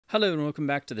Hello and welcome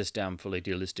back to this damn full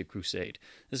idealistic crusade.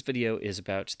 This video is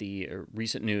about the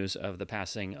recent news of the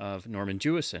passing of Norman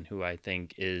Jewison, who I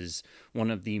think is one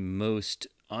of the most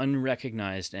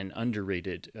unrecognized and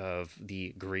underrated of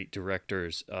the great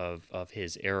directors of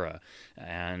his era,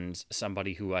 and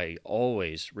somebody who I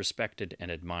always respected and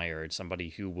admired, somebody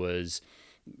who was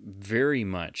very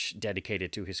much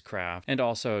dedicated to his craft, and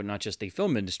also not just the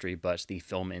film industry, but the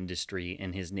film industry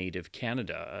in his native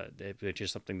Canada, which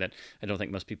is something that I don't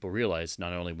think most people realize.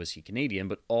 Not only was he Canadian,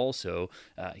 but also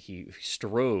he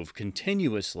strove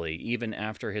continuously, even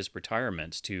after his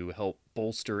retirement, to help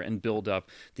bolster and build up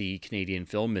the Canadian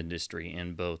film industry,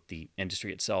 in both the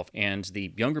industry itself and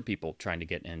the younger people trying to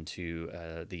get into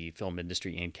the film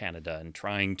industry in Canada, and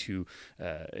trying to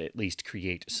at least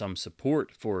create some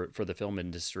support for the film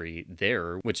industry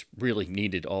there, which really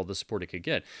needed all the support it could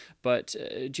get. But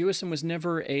Jewison was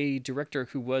never a director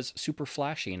who was super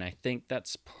flashy, and I think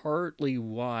that's partly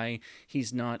why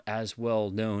he's not as well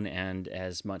known and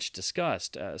as much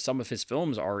discussed. Some of his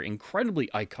films are incredibly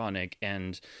iconic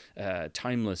and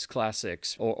timeless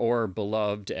classics, or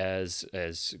beloved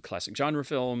as classic genre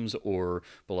films, or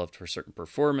beloved for certain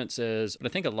performances.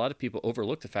 But I think a lot of people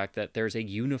overlook the fact that there's a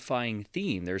unifying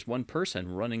theme. There's one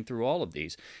person running through all of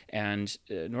these, and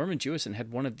Norman Jewison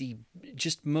had one of the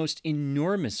just most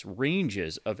enormous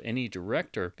ranges of any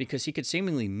director, because he could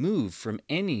seemingly move from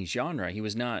any genre. He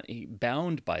was not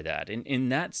bound by that. And in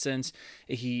that sense,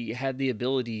 he had the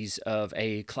abilities of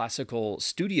a classical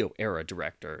studio era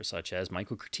director, such as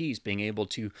Michael Curtiz, being able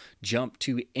to jump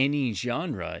to any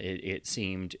genre, it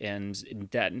seemed, and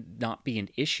that not be an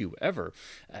issue ever.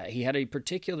 He had a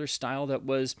particular style that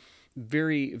was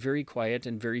very, very quiet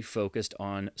and very focused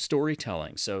on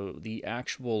storytelling. So the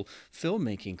actual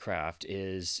filmmaking craft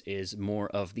is more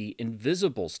of the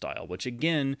invisible style, which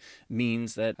again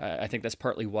means that I think that's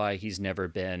partly why he's never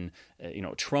been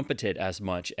trumpeted as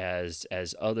much as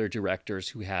other directors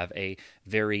who have a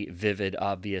very vivid,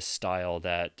 obvious style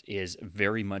that is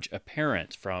very much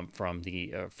apparent from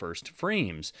the first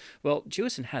frames. Well,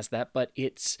 Jewison has that, but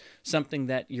it's something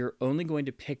that you're only going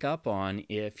to pick up on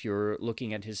if you're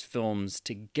looking at his films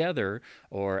together,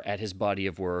 or at his body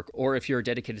of work, or if you're a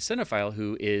dedicated cinephile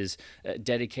who is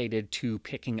dedicated to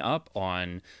picking up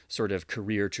on sort of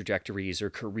career trajectories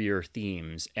or career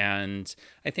themes. And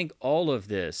I think all of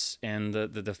this, and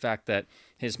the fact that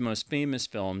his most famous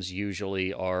films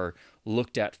usually are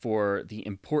looked at for the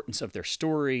importance of their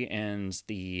story and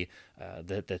the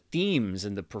themes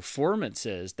and the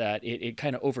performances, that it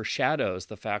kind of overshadows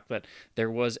the fact that there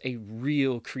was a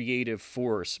real creative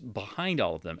force behind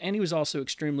all of them. And he was also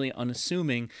extremely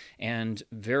unassuming, and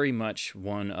very much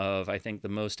one of, I think, the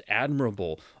most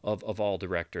admirable of all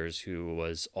directors, who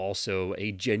was also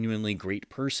a genuinely great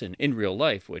person in real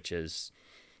life, which is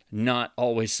not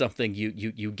always something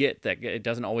you get. That it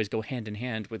doesn't always go hand in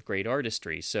hand with great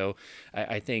artistry. So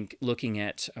I think looking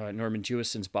at Norman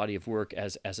Jewison's body of work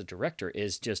as a director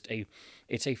is just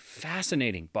it's a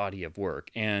fascinating body of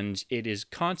work, and it is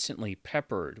constantly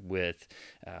peppered with,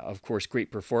 of course,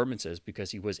 great performances,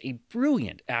 because he was a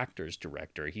brilliant actor's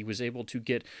director. He was able to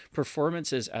get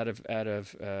performances out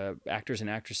of actors and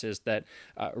actresses that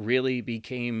really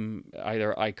became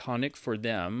either iconic for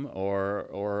them,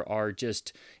 or are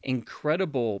just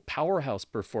incredible powerhouse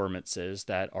performances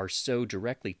that are so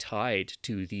directly tied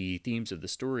to the themes of the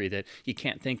story that you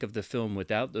can't think of the film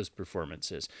without those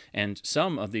performances. And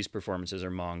some of these performances are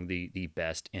among the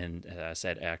best in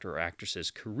said actor or actress's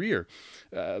career.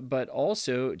 But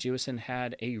also, Jewison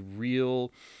had a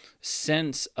real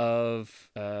sense of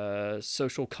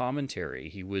social commentary.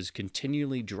 He was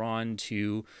continually drawn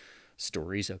to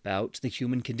stories about the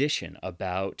human condition,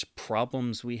 about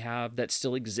problems we have that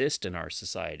still exist in our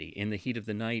society. In the Heat of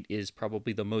the Night is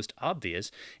probably the most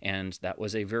obvious, and that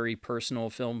was a very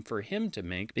personal film for him to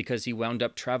make, because he wound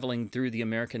up traveling through the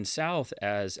American South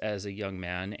as a young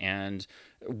man, and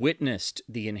witnessed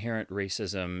the inherent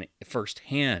racism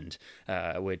firsthand,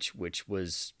 which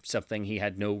was something he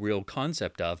had no real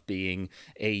concept of, being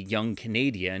a young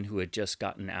Canadian who had just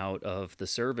gotten out of the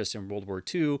service in World War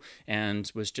II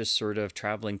and was just sort of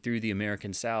traveling through the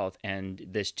American South, and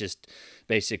this just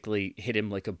basically hit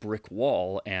him like a brick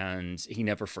wall, and he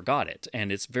never forgot it.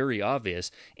 And it's very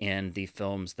obvious in the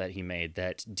films that he made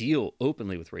that deal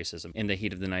openly with racism. In the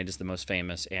Heat of the Night is the most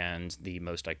famous and the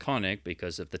most iconic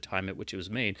because of the time at which it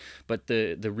was made. But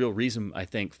the real reason, I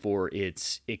think, for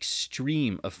its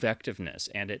extreme effectiveness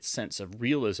and its sense of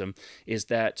realism is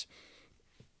that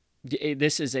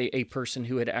this is a person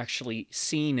who had actually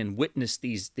seen and witnessed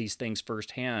these things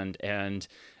firsthand, and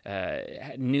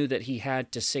knew that he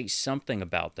had to say something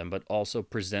about them, but also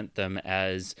present them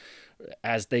as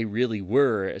as they really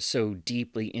were, so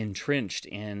deeply entrenched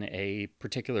in a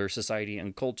particular society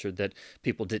and culture that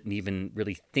people didn't even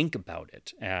really think about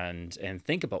it and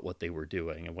think about what they were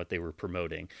doing and what they were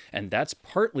promoting. And that's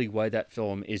partly why that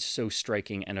film is so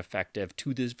striking and effective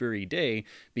to this very day,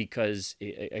 because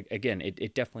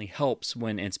it definitely helps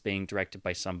when it's being directed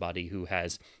by somebody who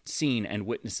has seen and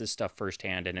witnessed this stuff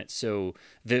firsthand, and it's so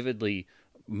vividly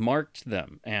marked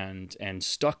them and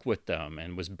stuck with them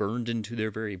and was burned into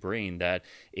their very brain that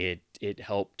it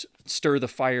helped stir the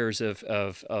fires of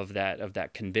that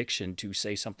conviction to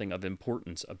say something of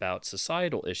importance about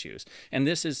societal issues. And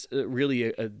this is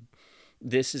really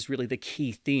the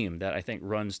key theme that I think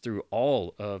runs through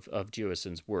all of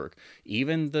Jewison's work.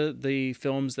 Even the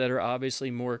films that are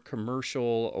obviously more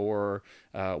commercial or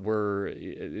were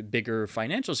bigger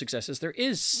financial successes, there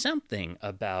is something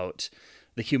about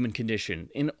the human condition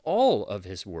in all of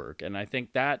his work. And I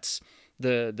think that's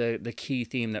the key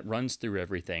theme that runs through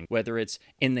everything, whether it's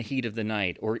In the Heat of the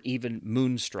Night or even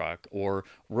Moonstruck or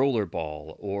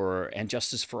Rollerball or And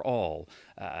Justice for All.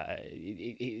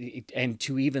 And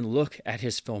to even look at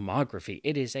his filmography,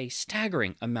 it is a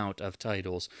staggering amount of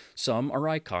titles. Some are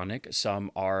iconic,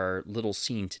 some are little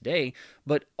seen today,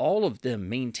 but all of them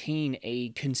maintain a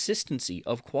consistency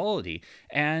of quality.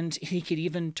 And he could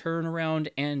even turn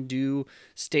around and do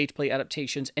stage play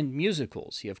adaptations and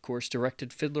musicals. He, of course,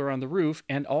 directed Fiddler on the Roof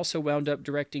and also wound up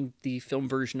directing the film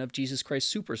version of Jesus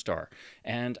Christ Superstar.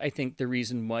 And I think the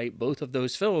reason why both of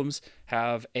those films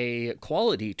have a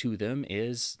quality to them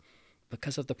is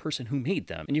because of the person who made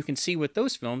them. And you can see with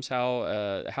those films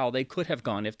how they could have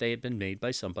gone if they had been made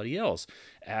by somebody else.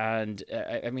 And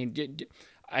I mean,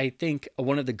 I think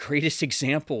one of the greatest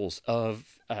examples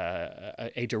of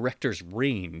a director's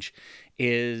range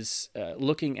is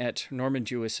looking at Norman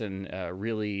Jewison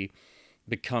really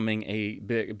becoming a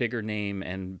bigger name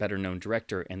and better known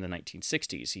director in the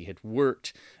 1960s. He had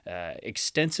worked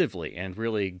extensively and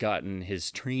really gotten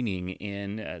his training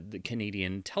in the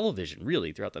Canadian television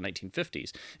really throughout the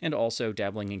 1950s, and also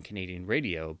dabbling in Canadian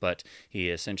radio, but he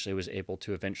essentially was able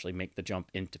to eventually make the jump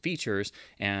into features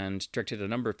and directed a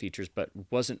number of features, but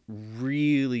wasn't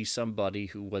really somebody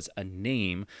who was a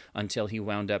name until he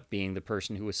wound up being the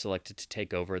person who was selected to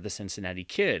take over The Cincinnati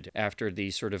Kid after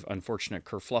the sort of unfortunate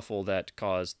kerfluffle that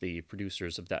caused the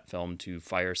producers of that film to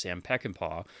fire Sam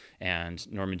Peckinpah,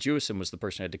 and Norman Jewison was the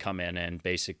person who had to come in and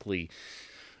basically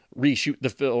reshoot the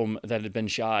film that had been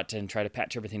shot and try to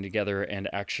patch everything together and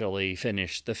actually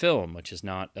finish the film, which is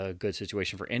not a good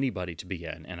situation for anybody to be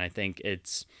in. And I think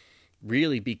it's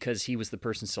really because he was the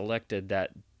person selected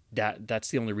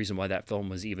that's the only reason why that film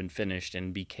was even finished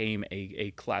and became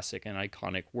a classic and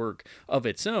iconic work of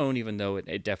its own, even though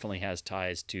it definitely has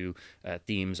ties to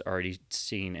themes already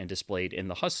seen and displayed in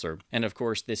The Hustler. And of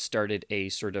course, this started a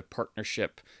sort of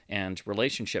partnership and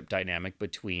relationship dynamic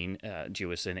between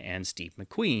Jewison and Steve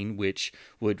McQueen, which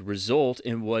would result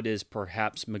in what is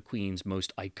perhaps McQueen's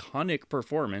most iconic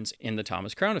performance in The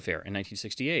Thomas Crown Affair in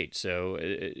 1968. So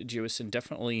Jewison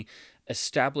definitely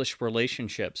established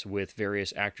relationships with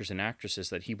various actors and actresses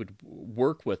that he would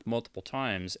work with multiple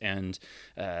times, and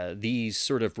these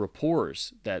sort of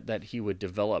rapports that he would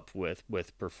develop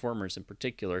with performers in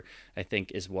particular, I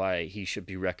think is why he should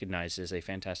be recognized as a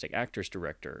fantastic actors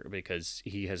director, because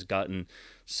he has gotten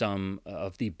some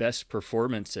of the best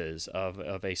performances of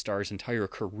a star's entire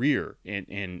career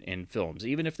in films.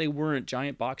 Even if they weren't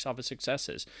giant box office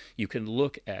successes, you can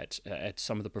look at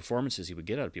some of the performances he would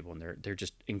get out of people, and they're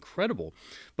just incredible.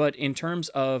 But in terms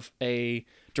of a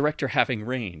director having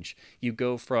range, you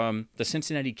go from The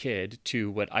Cincinnati Kid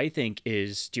to what I think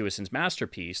is Jewison's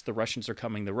masterpiece, The Russians Are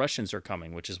Coming, The Russians Are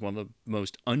Coming, which is one of the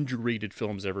most underrated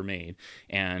films ever made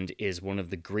and is one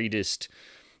of the greatest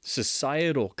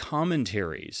societal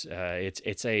commentaries.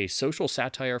 It's a social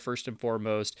satire first and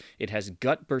foremost. It has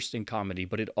gut-bursting comedy,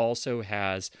 but it also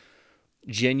has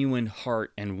genuine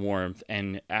heart and warmth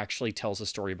and actually tells a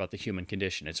story about the human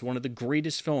condition. It's one of the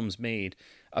greatest films made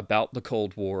about the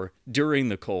Cold War, during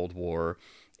the Cold War.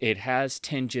 It has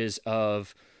tinges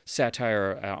of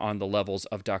satire on the levels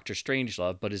of Dr.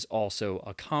 Strangelove, but is also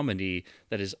a comedy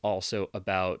that is also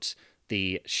about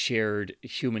the shared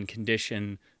human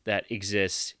condition that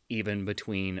exists even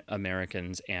between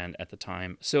Americans and, at the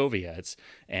time, Soviets,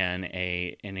 and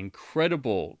an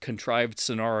incredible contrived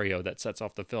scenario that sets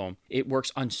off the film. It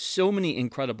works on so many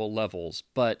incredible levels,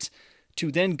 but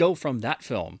to then go from that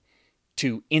film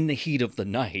to In the Heat of the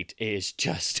Night is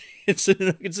just, it's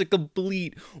a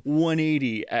complete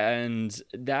 180, and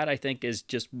that, I think, is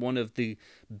just one of the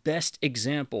best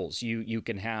examples you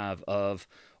can have of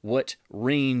what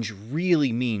range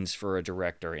really means for a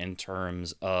director in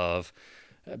terms of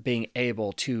being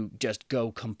able to just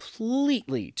go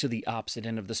completely to the opposite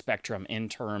end of the spectrum in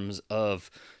terms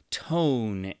of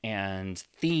tone and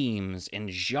themes and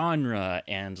genre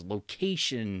and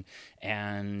location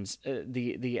and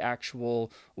the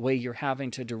actual way you're having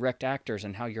to direct actors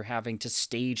and how you're having to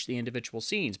stage the individual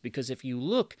scenes. Because if you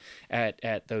look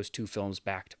at those two films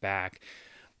back to back,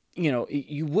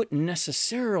 you wouldn't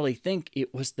necessarily think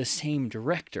it was the same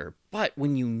director, but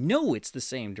when you know it's the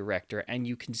same director and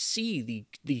you can see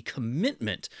the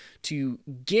commitment to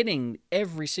getting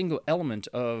every single element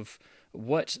of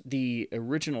what the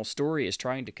original story is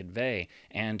trying to convey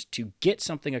and to get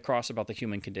something across about the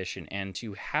human condition and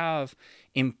to have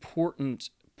important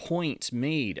points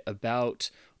made about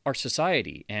our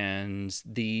society and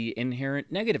the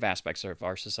inherent negative aspects of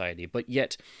our society, but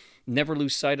yet never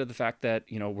lose sight of the fact that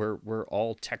we're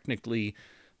all technically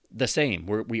the same.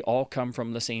 We all come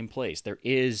from the same place. There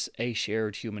is a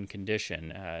shared human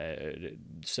condition.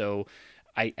 So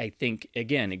I think,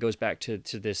 again, it goes back to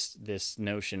this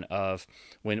notion of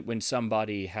when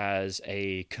somebody has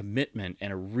a commitment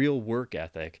and a real work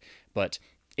ethic, but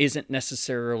isn't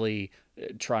necessarily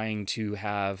trying to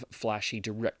have flashy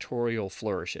directorial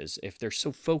flourishes. If they're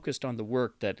so focused on the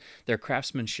work that their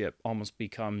craftsmanship almost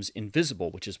becomes invisible,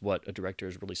 which is what a director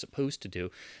is really supposed to do,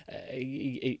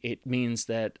 it means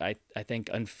that I think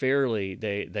unfairly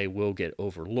they will get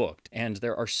overlooked. And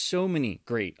there are so many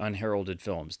great unheralded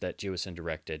films that Jewison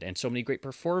directed, and so many great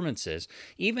performances.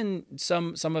 Even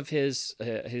some of his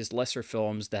lesser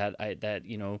films that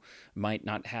might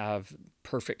not have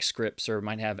perfect scripts or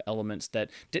might have elements that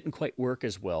didn't quite work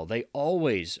as well. They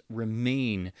always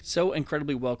remain so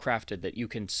incredibly well crafted that you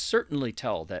can certainly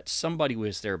tell that somebody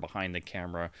was there behind the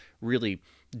camera really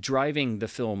driving the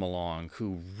film along,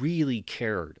 who really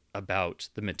cared about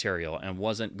the material and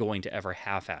wasn't going to ever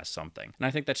half-ass something. And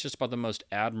I think that's just about the most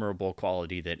admirable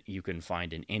quality that you can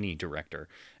find in any director.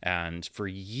 And for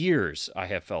years, I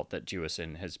have felt that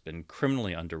Jewison has been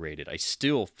criminally underrated. I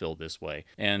still feel this way.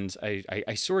 And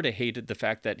I sort of hated the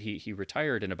fact that he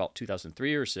retired in about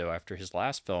 2003 or so after his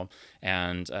last film.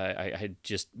 And I had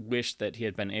just wished that he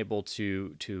had been able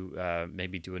to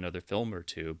maybe do another film or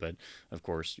two. But of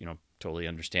course, totally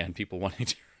understand people wanting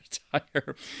to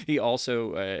retire. He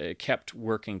also kept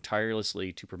working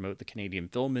tirelessly to promote the Canadian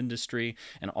film industry,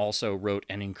 and also wrote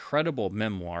an incredible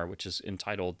memoir, which is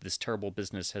entitled "This Terrible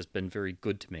Business Has Been Very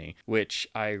Good to Me," which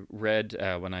I read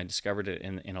when I discovered it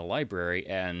in a library.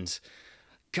 And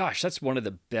gosh, that's one of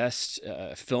the best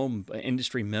film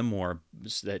industry memoirs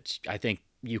that I think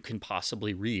you can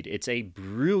possibly read. It's a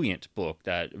brilliant book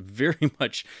that very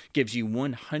much gives you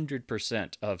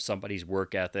 100% of somebody's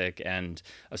work ethic and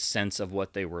a sense of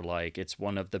what they were like. It's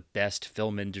one of the best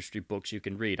film industry books you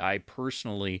can read. I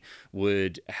personally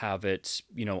would have it,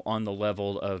 on the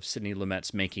level of Sidney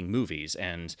Lumet's Making Movies,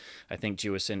 and I think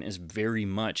Jewison is very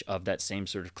much of that same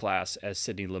sort of class as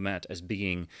Sidney Lumet, as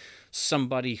being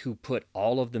somebody who put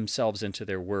all of themselves into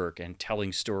their work and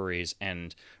telling stories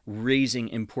and raising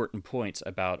important points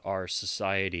about our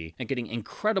society and getting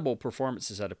incredible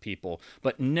performances out of people,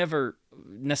 but never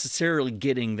necessarily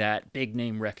getting that big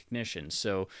name recognition.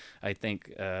 So I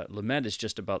think Lumet is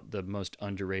just about the most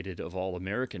underrated of all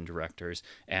American directors,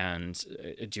 and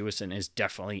Jewison is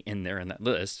definitely in there in that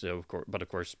list. So of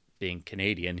course, being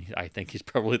Canadian, I think he's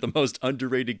probably the most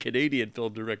underrated Canadian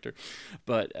film director.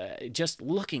 But just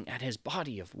looking at his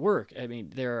body of work, I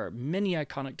mean, there are many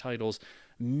iconic titles,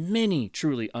 many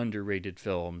truly underrated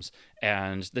films,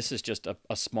 and this is just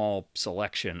a small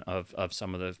selection of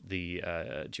some of the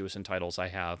Jewison titles I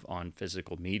have on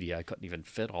physical media. I couldn't even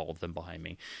fit all of them behind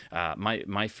me.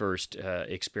 My first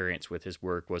experience with his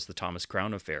work was The Thomas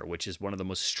Crown Affair, which is one of the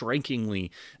most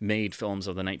strikingly made films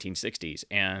of the 1960s,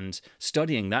 and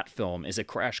studying that film is a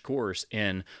crash course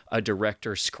in a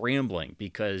director scrambling,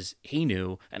 because he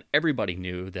knew, and everybody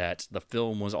knew, that the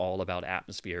film was all about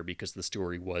atmosphere because the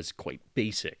story was quite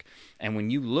basic. And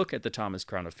when you look at The Thomas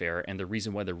Crown Affair, and the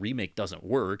reason why the remake doesn't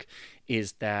work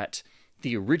is that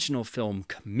the original film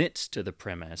commits to the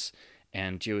premise,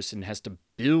 and Jewison has to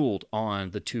build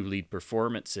on the two lead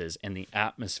performances and the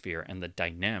atmosphere and the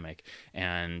dynamic.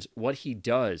 And what he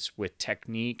does with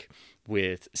technique,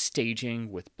 with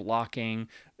staging, with blocking,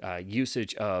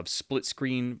 usage of split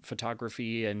screen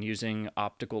photography and using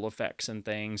optical effects and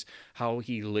things, how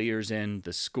he layers in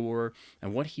the score,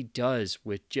 and what he does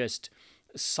with just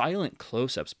silent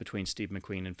close-ups between Steve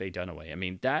McQueen and Faye Dunaway. I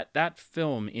mean, that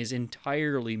film is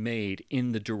entirely made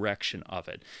in the direction of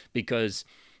it, because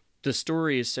the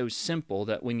story is so simple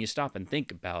that when you stop and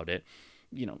think about it,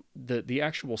 the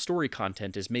actual story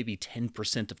content is maybe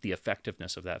 10% of the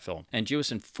effectiveness of that film. And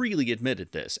Jewison freely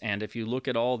admitted this. And if you look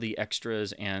at all the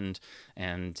extras and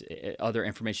other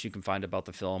information you can find about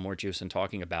the film or Jewison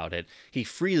talking about it, he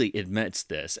freely admits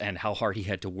this and how hard he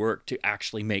had to work to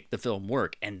actually make the film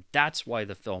work. And that's why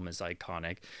the film is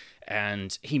iconic.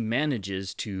 And he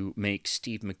manages to make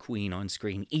Steve McQueen on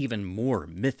screen even more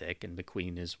mythic. And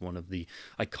McQueen is one of the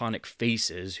iconic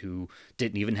faces who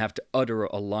didn't even have to utter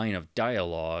a line of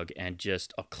dialogue, and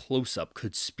just a close-up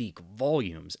could speak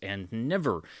volumes. And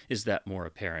never is that more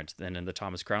apparent than in the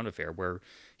Thomas Crown Affair, where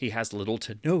he has little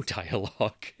to no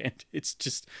dialogue, and it's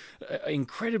just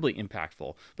incredibly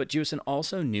impactful. But Jewison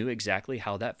also knew exactly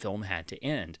how that film had to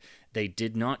end. They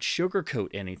did not sugarcoat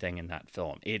anything in that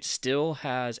film. It still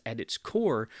has at its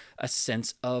core a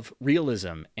sense of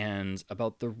realism and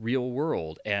about the real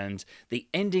world. And the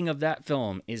ending of that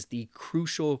film is the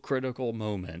crucial, critical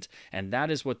moment. And that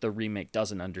is what the remake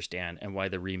doesn't understand, and why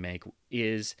the remake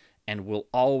is and will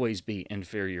always be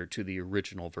inferior to the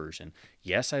original version.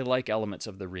 Yes, I like elements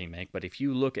of the remake, but if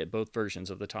you look at both versions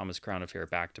of the Thomas Crown Affair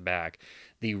back to back,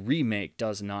 the remake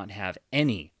does not have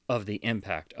any of the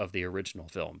impact of the original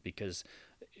film, because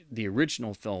the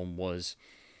original film was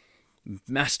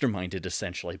masterminded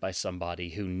essentially by somebody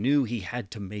who knew he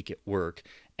had to make it work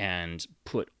and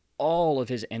put all of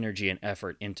his energy and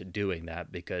effort into doing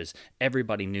that, because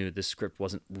everybody knew the script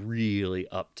wasn't really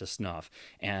up to snuff.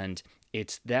 And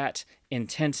it's that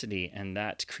intensity and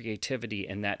that creativity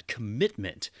and that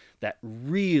commitment that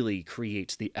really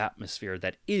creates the atmosphere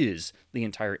that is the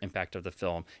entire impact of the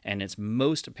film. And it's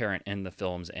most apparent in the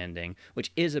film's ending,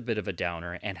 which is a bit of a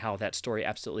downer, and how that story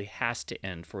absolutely has to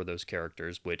end for those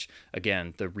characters, which,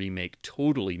 again, the remake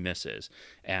totally misses.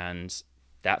 And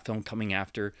that film, coming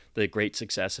after the great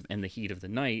success of In the Heat of the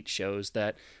Night, shows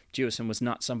that Jewison was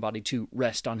not somebody to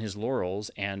rest on his laurels,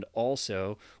 and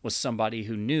also was somebody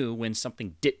who knew when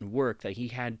something didn't work that he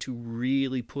had to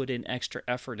really put in extra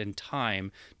effort and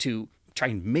time to try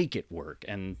and make it work.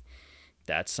 And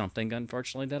that's something,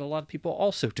 unfortunately, that a lot of people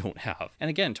also don't have.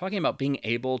 And again, talking about being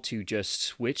able to just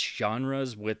switch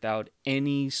genres without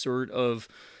any sort of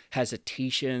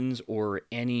hesitations or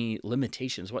any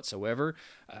limitations whatsoever.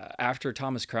 After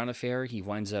Thomas Crown Affair, he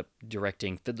winds up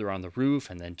directing Fiddler on the Roof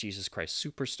and then Jesus Christ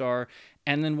Superstar.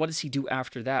 And then what does he do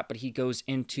after that? But he goes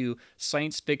into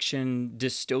science fiction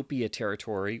dystopia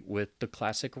territory with the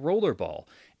classic Rollerball.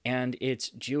 And it's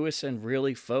Jewison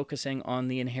really focusing on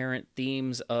the inherent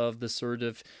themes of the sort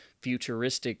of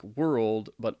futuristic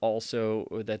world, but also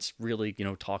that's really,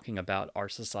 talking about our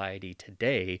society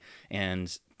today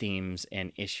and themes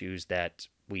and issues that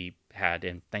we had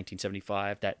in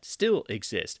 1975 that still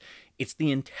exist. It's the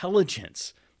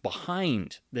intelligence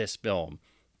behind this film.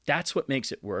 That's what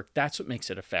makes it work. That's what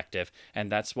makes it effective.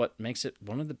 And that's what makes it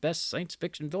one of the best science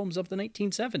fiction films of the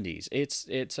 1970s.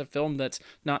 It's a film that's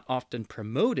not often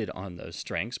promoted on those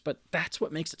strengths, but that's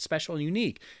what makes it special and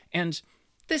unique. And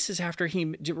this is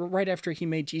right after he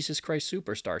made Jesus Christ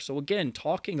Superstar. So again,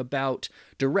 talking about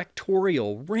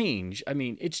directorial range, I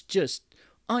mean, it's just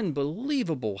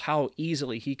unbelievable how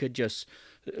easily he could just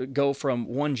go from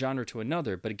one genre to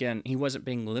another. But again, he wasn't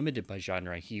being limited by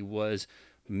genre. He was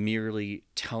merely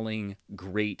telling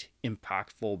great,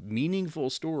 impactful, meaningful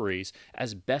stories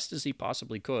as best as he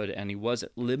possibly could, and he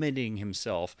wasn't limiting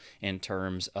himself in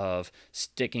terms of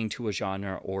sticking to a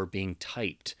genre or being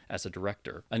typed as a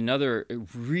director. Another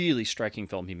really striking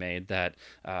film he made that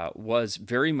was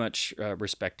very much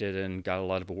respected and got a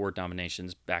lot of award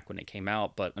nominations back when it came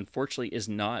out, but unfortunately is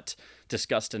not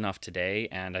discussed enough today,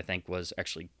 and I think was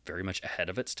actually very much ahead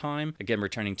of its time. Again,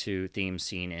 returning to themes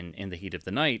seen in the Heat of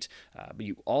the Night, but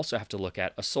you also have to look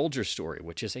at A Soldier Story,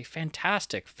 which is a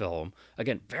fantastic film,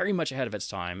 again, very much ahead of its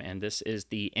time, and this is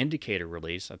the Indicator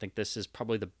release. I think this is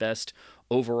probably the best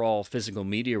overall physical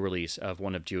media release of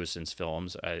one of Jewison's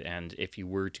films, and if you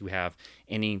were to have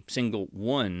any single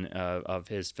one of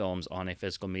his films on a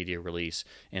physical media release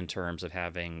in terms of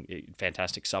having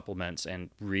fantastic supplements and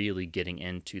really getting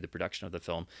into the production of the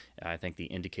film, I think the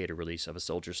Indicator release of A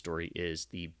Soldier Story is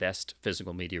the best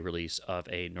physical media release of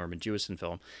a Norman Jewison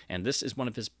film, and this is one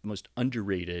of his most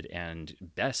underrated and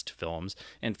best films,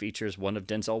 and features one of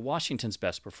Denzel Washington's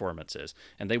best performances.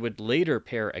 And they would later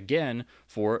pair again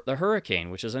for The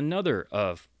Hurricane, which is another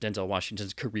of Denzel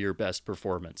Washington's career best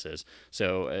performances.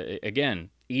 So again,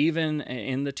 even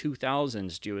in the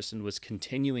 2000s, Jewison was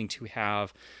continuing to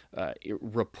have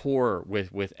rapport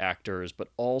with actors, but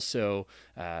also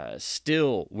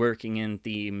still working in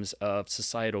themes of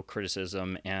societal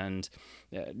criticism and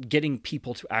getting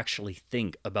people to actually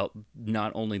think about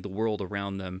not only the world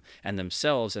around them and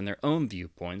themselves and their own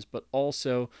viewpoints, but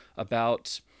also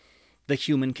about the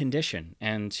human condition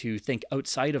and to think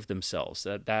outside of themselves.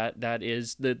 That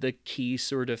is the key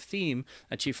sort of theme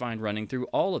that you find running through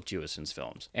all of Jewison's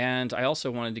films. And I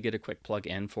also wanted to get a quick plug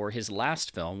in for his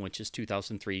last film, which is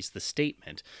 2003's The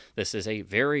Statement. This is a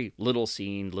very little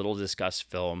seen, little discussed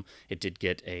film. It did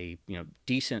get a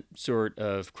decent sort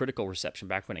of critical reception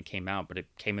back when it came out, but it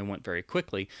came and went very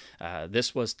quickly.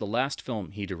 This was the last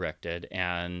film he directed,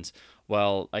 and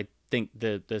well, I think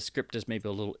the script is maybe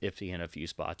a little iffy in a few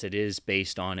spots. It is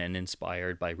based on and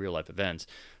inspired by real life events,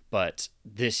 but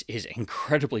this is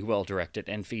incredibly well directed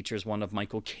and features one of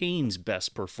Michael Caine's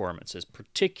best performances,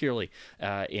 particularly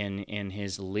in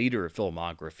his later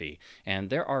filmography. And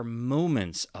there are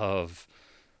moments of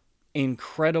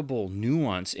incredible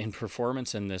nuance in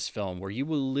performance in this film where you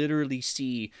will literally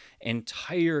see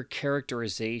entire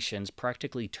characterizations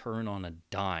practically turn on a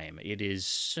dime. It is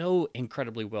so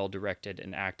incredibly well directed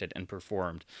and acted and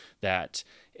performed that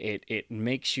it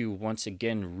makes you once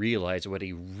again realize what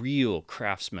a real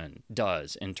craftsman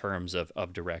does in terms of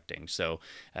directing. So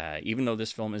even though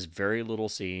this film is very little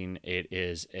seen, it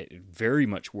is very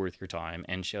much worth your time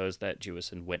and shows that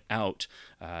Jewison went out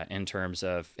in terms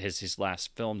of his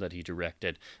last film that he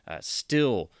directed,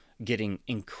 still getting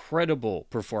incredible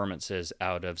performances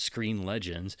out of screen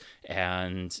legends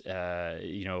and,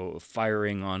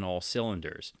 firing on all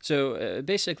cylinders. So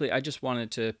basically, I just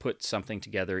wanted to put something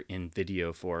together in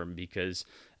video form because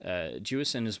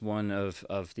Jewison is one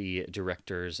of the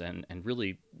directors and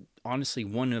really, honestly,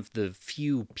 one of the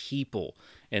few people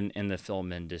in the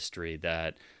film industry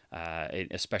that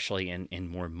especially in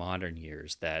more modern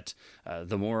years, that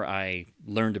the more I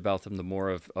learned about them, the more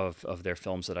of their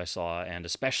films that I saw, and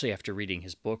especially after reading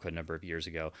his book a number of years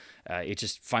ago, it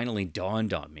just finally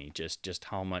dawned on me just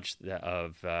how much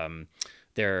of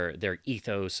their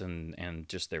ethos and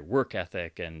just their work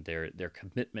ethic and their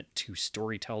commitment to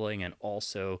storytelling, and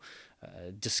also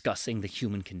discussing the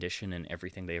human condition and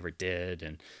everything they ever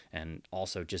did, and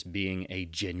also just being a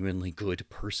genuinely good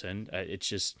person. It's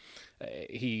just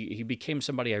he became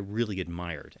somebody I really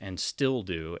admired and still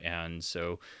do, and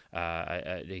so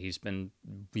he's been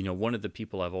one of the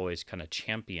people I've always kind of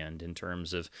championed in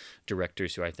terms of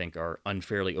directors who I think are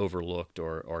unfairly overlooked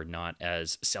or not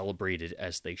as celebrated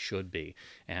as they should be.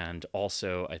 And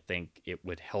also, I think it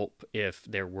would help if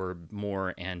there were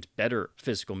more and better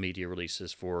physical media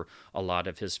releases for a lot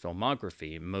of his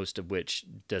filmography, most of which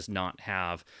does not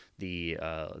have the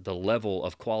level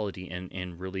of quality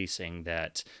in releasing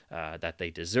that they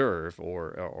deserve,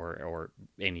 or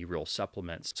any real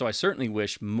supplements. So I certainly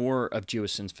wish more of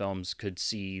Jewison's films could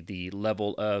see the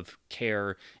level of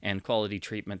care and quality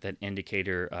treatment that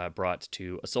Indicator brought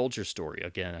to A Soldier Story.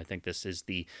 Again, I think this is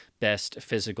the best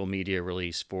physical media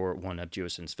release for one of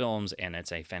Jewison's films, and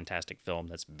it's a fantastic film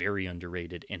that's very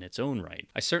underrated in its own right.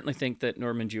 I certainly think that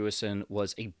Norman Jewison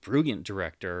was a brilliant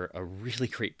director, a really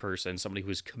great person, somebody who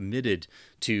was committed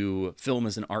to film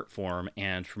as an art form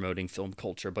and promoting film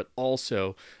culture, but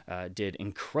also did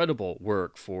incredible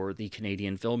work for the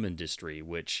Canadian film industry,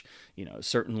 which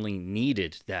certainly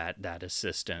needed that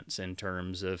assistance in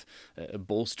terms of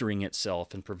bolstering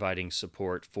itself and providing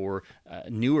support for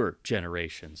newer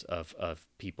generations of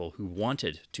people who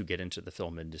wanted to get into the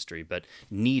film industry but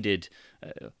needed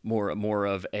more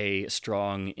of a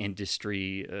strong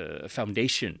industry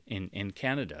foundation in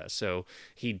Canada. So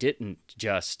he didn't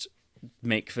just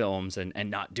make films and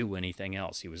not do anything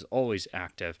else. He was always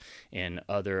active in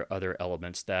other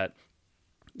elements that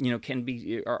can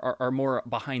be are more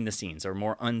behind the scenes, or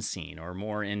more unseen, or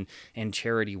more in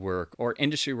charity work or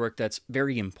industry work that's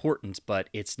very important, but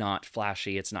it's not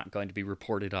flashy, it's not going to be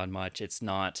reported on much, it's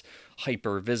not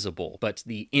hyper visible, but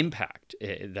the impact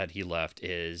that he left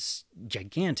is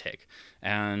gigantic.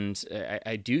 And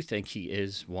I do think he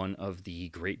is one of the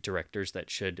great directors that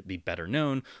should be better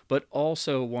known, but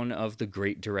also one of the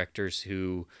great directors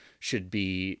who should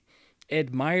be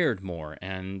admired more,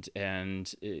 and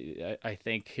I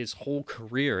think his whole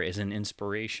career is an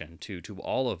inspiration to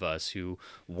all of us who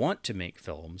want to make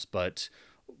films but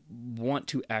want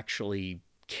to actually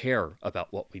care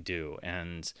about what we do.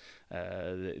 And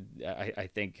I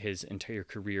think his entire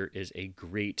career is a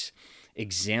great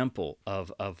example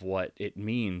of what it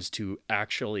means to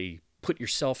actually put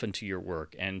yourself into your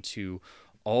work and to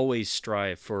always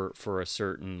strive for a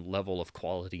certain level of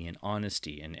quality and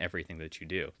honesty in everything that you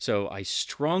do. So I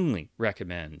strongly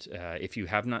recommend, if you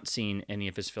have not seen any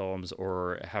of his films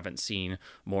or haven't seen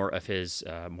more of his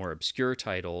more obscure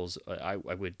titles,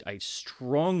 I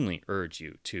strongly urge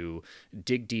you to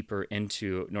dig deeper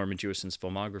into Norman Jewison's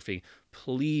filmography.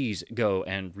 Please go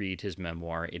and read his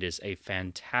memoir. It is a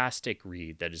fantastic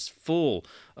read that is full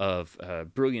of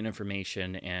brilliant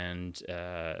information and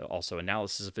also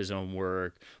analysis of his own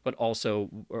work, but also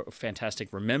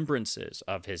fantastic remembrances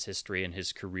of his history and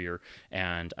his career.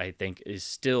 And I think is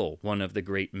still one of the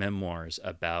great memoirs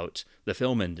about the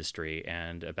film industry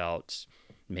and about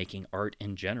making art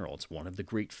in general. It's one of the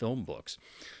great film books.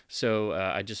 So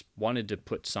I just wanted to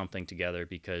put something together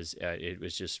because it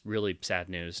was just really sad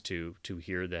news to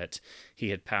hear that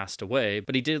he had passed away.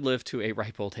 But he did live to a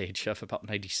ripe old age of about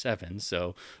 97.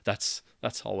 So that's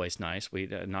always nice. We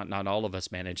not all of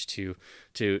us managed to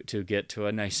get to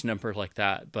a nice number like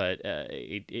that. But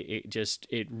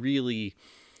it really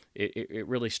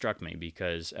struck me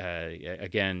because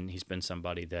again, he's been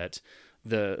somebody that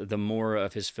the more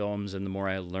of his films and the more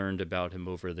I learned about him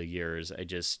over the years,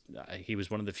 he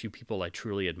was one of the few people I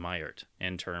truly admired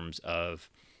in terms of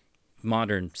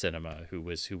modern cinema who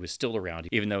was still around,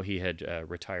 even though he had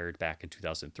retired back in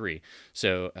 2003.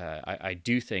 So I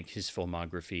do think his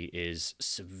filmography is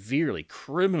severely,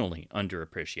 criminally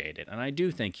underappreciated. And I do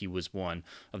think he was one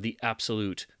of the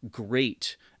absolute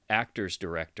great actors,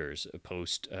 directors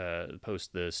post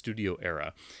the studio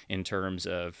era, in terms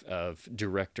of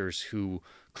directors who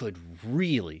could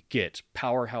really get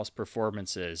powerhouse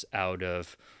performances out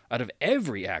of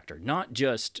every actor, not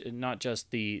just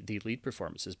the lead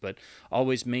performances, but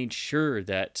always made sure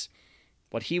that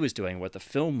what he was doing, what the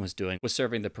film was doing, was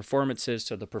serving the performances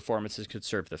so the performances could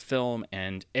serve the film,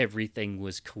 and everything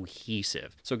was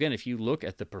cohesive. So again, if you look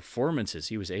at the performances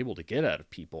he was able to get out of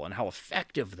people and how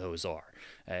effective those are,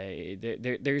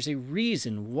 there's a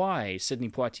reason why Sidney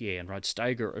Poitier and Rod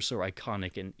Steiger are so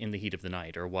iconic in The Heat of the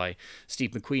Night, or why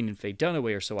Steve McQueen and Faye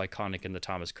Dunaway are so iconic in The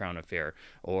Thomas Crown Affair,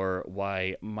 or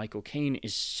why Michael Caine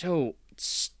is so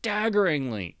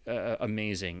staggeringly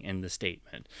amazing in The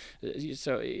Statement.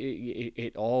 So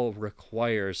it all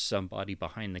requires somebody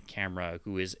behind the camera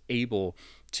who is able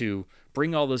to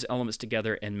bring all those elements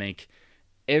together and make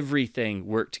everything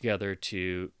work together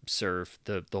to serve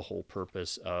the whole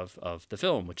purpose of the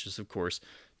film, which is, of course,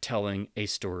 telling a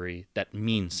story that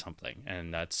means something.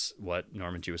 And that's what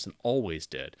Norman Jewison always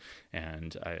did.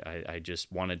 And I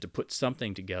just wanted to put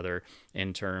something together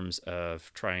in terms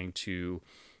of trying to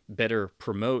better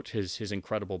promote his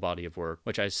incredible body of work,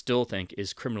 which I still think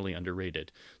is criminally underrated.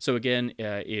 So again,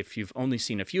 if you've only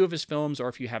seen a few of his films, or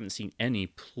if you haven't seen any,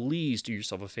 please do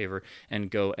yourself a favor and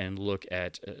go and look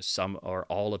at some or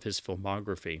all of his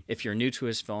filmography. If you're new to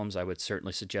his films, I would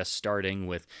certainly suggest starting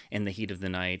with In the Heat of the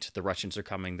Night, The Russians Are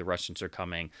Coming, The Russians Are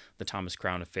Coming, The Thomas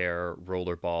Crown Affair,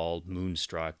 Rollerball,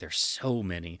 Moonstruck. There's so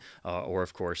many. Or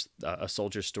of course, A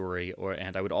Soldier's Story,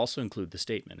 and I would also include The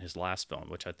Statement, his last film,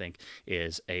 which I think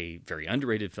is a very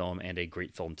underrated film and a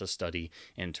great film to study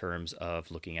in terms of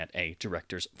looking at a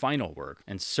director's final work.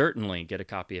 And certainly get a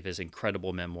copy of his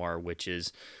incredible memoir, which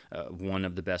is one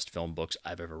of the best film books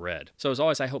I've ever read. So as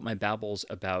always, I hope my babbles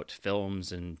about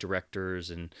films and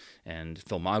directors and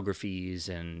filmographies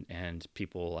and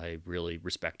people I really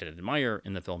respect and admire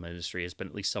in the film industry has been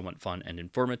at least somewhat fun and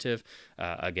informative.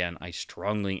 Again, I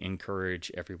strongly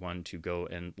encourage everyone to go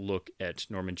and look at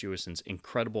Norman Jewison's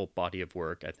incredible body of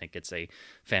work. I think it's a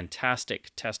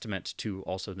fantastic testament to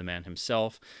also the man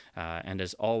himself. And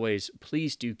as always,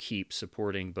 please do keep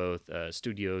supporting both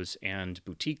studios and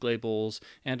boutique labels,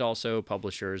 and also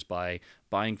publishers, by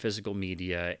buying physical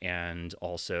media and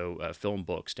also film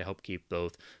books, to help keep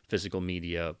both physical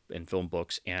media and film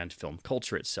books and film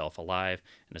culture itself alive.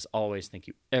 And as always, thank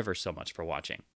you ever so much for watching.